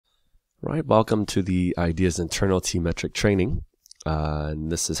Right, welcome to the Ideas Internal Tmetric training.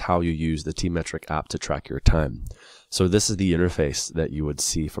 And this is how you use the Tmetric app to track your time. So this is the interface that you would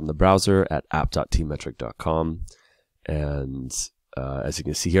see from the browser at app.tmetric.com. And as you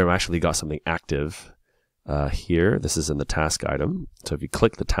can see here, I've actually got something active here. This is in the task item. So if you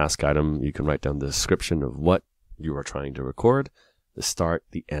click the task item, you can write down the description of what you are trying to record, the start,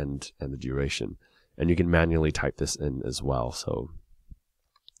 the end, and the duration. And you can manually type this in as well. So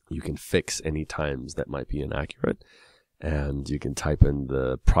you can fix any times that might be inaccurate, and you can type in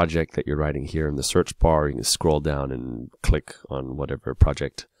the project that you're writing here in the search bar. You can scroll down and click on whatever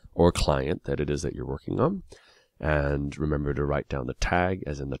project or client that it is that you're working on, and remember to write down the tag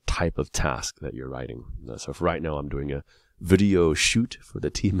as in the type of task that you're writing. So for right now, I'm doing a video shoot for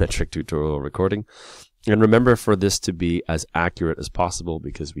the Tmetric tutorial recording, and remember for this to be as accurate as possible,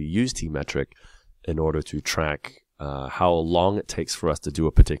 because we use Tmetric in order to track how long it takes for us to do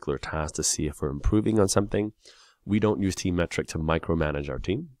a particular task to see if we're improving on something. We don't use Tmetric to micromanage our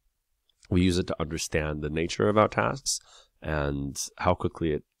team. We use it to understand the nature of our tasks and how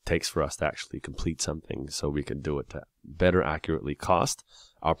quickly it takes for us to actually complete something, so we can do it to better accurately cost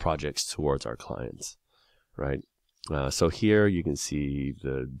our projects towards our clients, right? So here you can see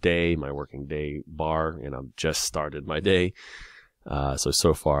the day, my working day bar, and I've just started my day.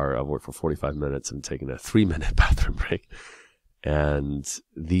 So far I've worked for 45 minutes and taken a 3-minute bathroom break. And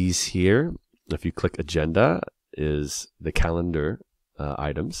these here, if you click agenda, is the calendar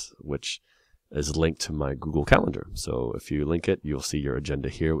items, which is linked to my Google Calendar. So if you link it, you'll see your agenda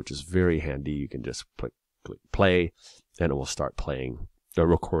here, which is very handy. You can just click play, and it will start playing or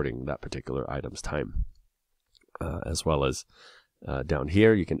recording that particular item's time. As well as down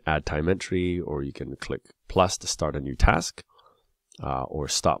here, you can add time entry, or you can click plus to start a new task. Or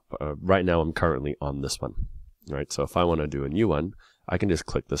stop. Right now I'm currently on this one, right? So if I want to do a new one, I can just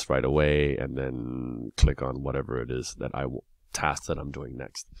click this right away and then click on whatever it is that task that I'm doing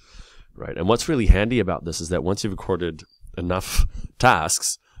next, right? And what's really handy about this is that once you've recorded enough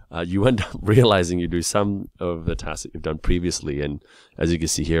tasks, you end up realizing you do some of the tasks that you've done previously. And as you can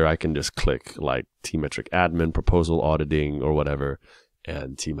see here, I can just click like Tmetric admin, proposal auditing, or whatever,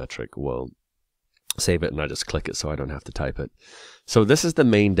 and Tmetric will save it, and I just click it so I don't have to type it. So this is the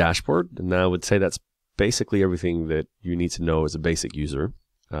main dashboard, and I would say that's basically everything that you need to know as a basic user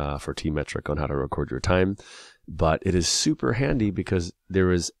for Tmetric on how to record your time. But it is super handy because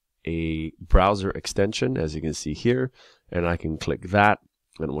there is a browser extension, as you can see here, and I can click that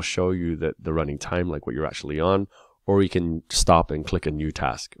and it will show you that the running time, like what you're actually on, or you can stop and click a new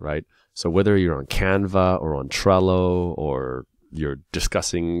task, right? So whether you're on Canva or on Trello, or you're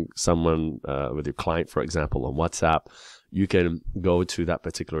discussing someone with your client, for example, on WhatsApp, you can go to that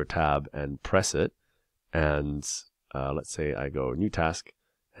particular tab and press it. And let's say I go new task,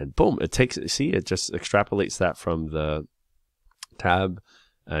 and boom, it takes, see, it just extrapolates that from the tab.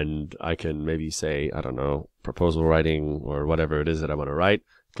 And I can maybe say, I don't know, proposal writing or whatever it is that I want to write.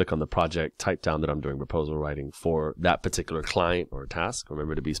 Click on the project, type down that I'm doing proposal writing for that particular client or task.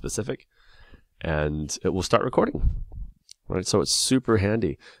 Remember to be specific, and it will start recording. Right, so it's super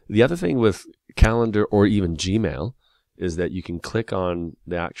handy. The other thing with Calendar or even Gmail is that you can click on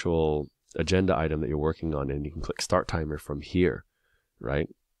the actual agenda item that you're working on, and you can click start timer from here, right?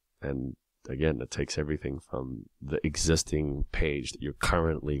 And again, it takes everything from the existing page that you're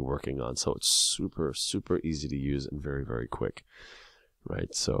currently working on. So it's super, super easy to use and very, very quick,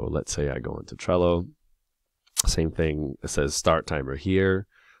 right? So let's say I go into Trello, same thing. It says start timer here.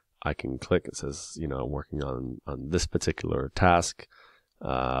 I can click, it says, you know, working on this particular task,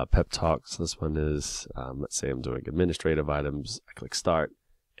 pep talks. This one is, let's say I'm doing administrative items. I click start,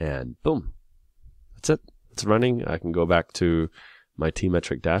 and boom, that's it. It's running. I can go back to my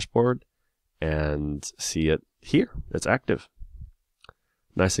Tmetric dashboard and see it here. It's active.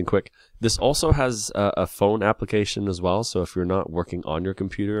 Nice and quick. This also has a phone application as well. So if you're not working on your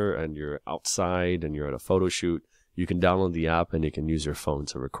computer and you're outside and you're at a photo shoot, you can download the app and you can use your phone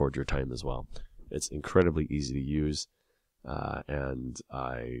to record your time as well. It's incredibly easy to use, and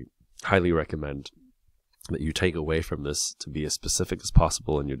I highly recommend that you take away from this to be as specific as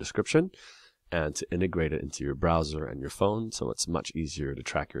possible in your description and to integrate it into your browser and your phone, so it's much easier to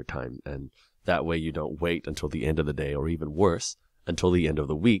track your time. And that way you don't wait until the end of the day, or even worse, until the end of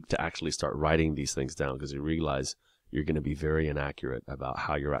the week to actually start writing these things down, because you realize you're going to be very inaccurate about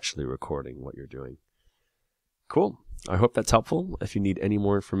how you're actually recording what you're doing. Cool. I hope that's helpful. If you need any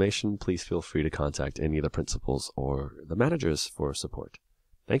more information, please feel free to contact any of the principals or the managers for support.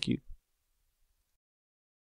 Thank you.